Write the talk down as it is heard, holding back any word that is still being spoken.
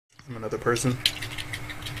I'm another person.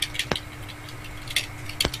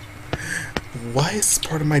 Why is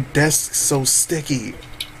part of my desk so sticky?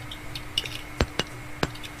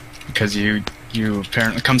 Because you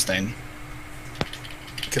apparently cum stain.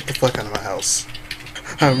 Get the fuck out of my house.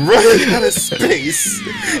 I'm running out of space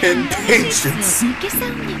and patience.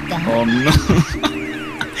 Oh no.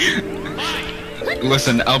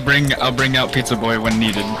 Listen, I'll bring out Pizza Boy when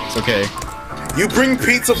needed. It's okay. You bring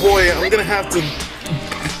Pizza Boy, I'm gonna have to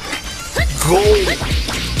go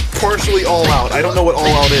partially all out. I don't know what all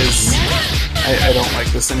out is. I don't like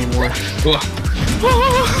this anymore. What?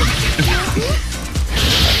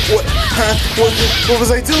 What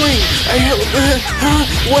was I doing?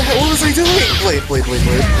 What was I doing? Blade.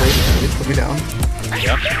 Put me down.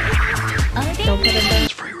 Yep. Don't put him down.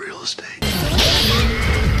 It's free real estate.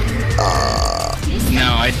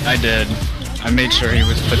 No, I did. I made sure he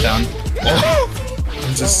was put down. Oh.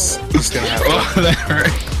 I'm just gonna have to. Oh, that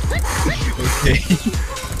hurt. Okay.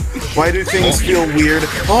 Why do things feel weird?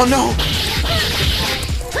 Oh no!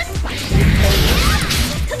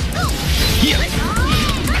 Yeah.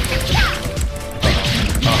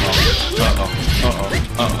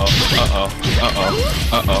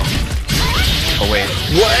 Uh-oh. Oh, wait.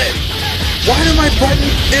 What? Why do my button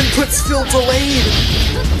inputs feel delayed?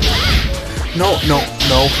 No.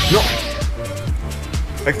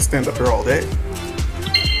 I can stand up here all day.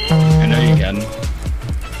 I know you can.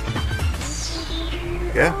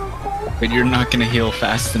 Yeah? But you're not gonna heal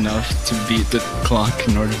fast enough to beat the clock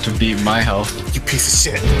in order to beat my health. You piece of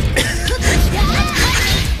shit.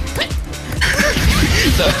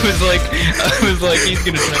 So I was like, he's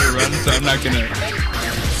gonna try to run, so I'm not gonna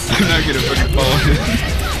fucking follow him.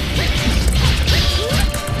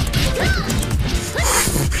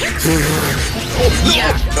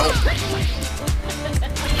 Yeah.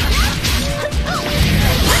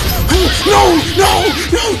 No,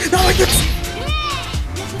 like this.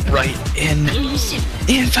 Right in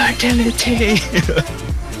infertility.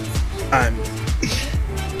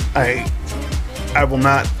 I will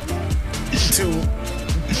not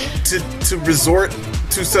to resort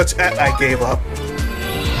to such. I gave up.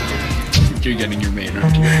 You're getting your main,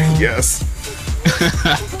 aren't you? Yes.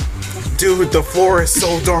 Dude, the floor is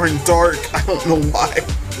so darn dark. I don't know why.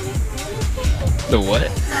 The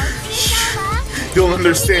what? You'll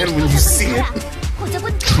understand when you see it. Oh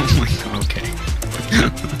my god, okay.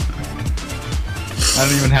 I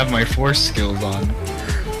don't even have my force skills on.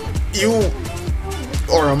 You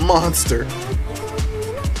are a monster.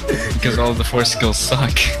 Because all the force skills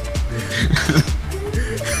suck.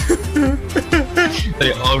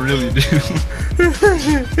 They all really do.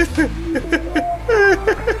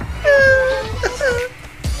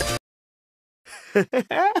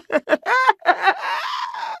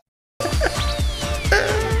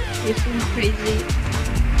 You're crazy.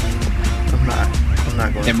 I'm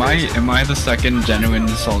not going Am I the second genuine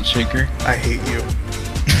salt shaker? I hate you.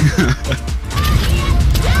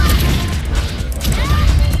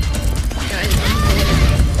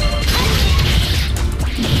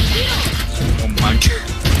 Oh my god.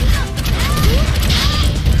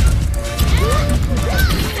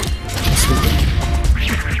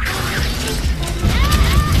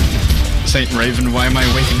 Saint Raven, why am I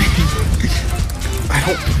awakening? I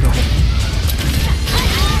don't know.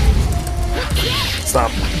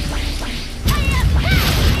 Stop.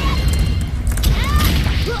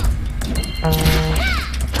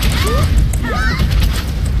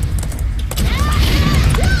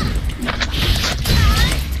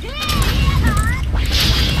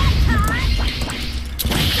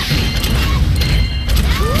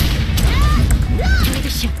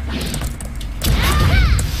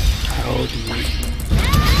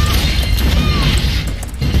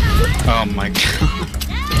 Oh my god.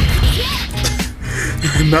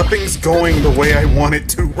 Nothing's going the way I want it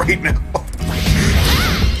to right now.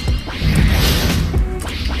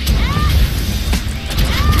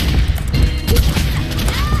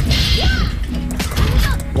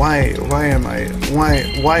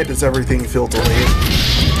 Why does everything feel delayed?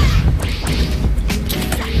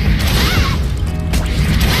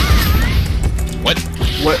 What?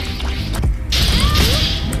 What?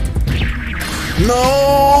 No!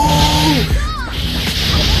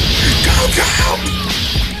 Go!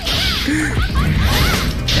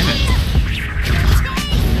 Damn it.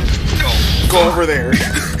 Go over there.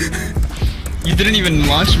 You didn't even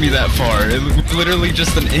launch me that far. It was literally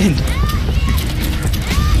just an inch.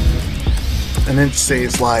 An inch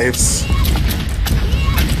saves lives.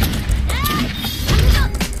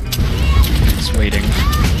 Just waiting.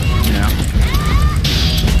 You know.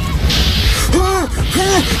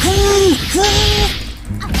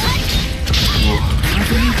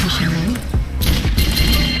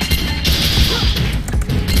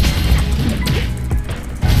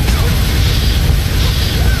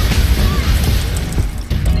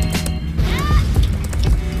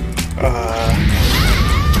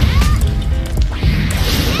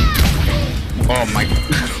 Oh my.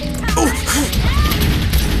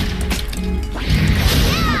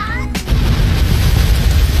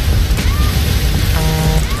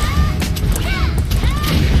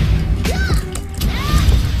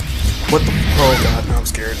 What the? Oh god, now I'm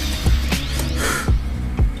scared.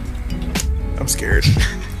 I'm scared.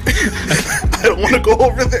 I don't want to go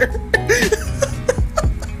over there.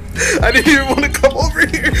 I didn't even want to come over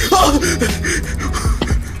here.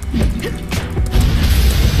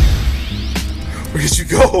 Where did you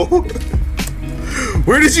go?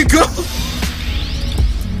 Where did you go?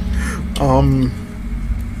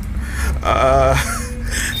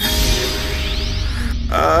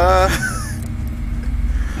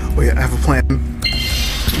 Wait, I have a plan.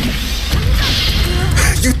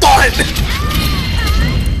 You thought!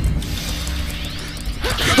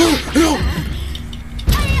 Oh, no!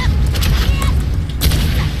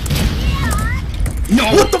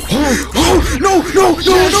 No! What the f- Oh, no, no,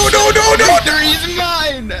 no, no, no, no, no! Victory is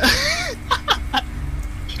mine!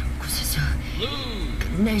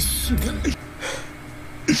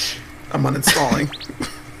 I'm uninstalling.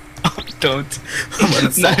 Oh, don't. I'm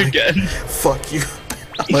uninstalling. Not again. Fuck you.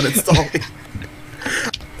 I'm uninstalling.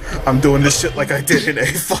 I'm doing this shit like I did in A.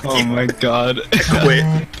 Fuck Oh you. my god.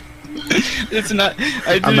 Quit. It's not.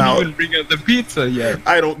 I didn't even bring out the pizza yet.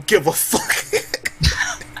 I don't give a fuck.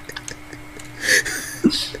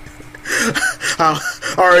 I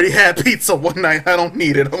already had pizza one night. I don't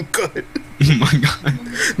need it. I'm good. Oh my god.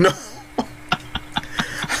 No.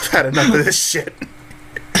 I've had enough of this shit.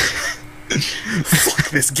 Fuck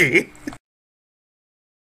this game.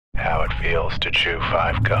 How it feels to chew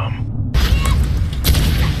 5 gum.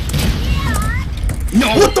 No!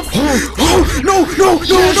 What the f- Oh, no,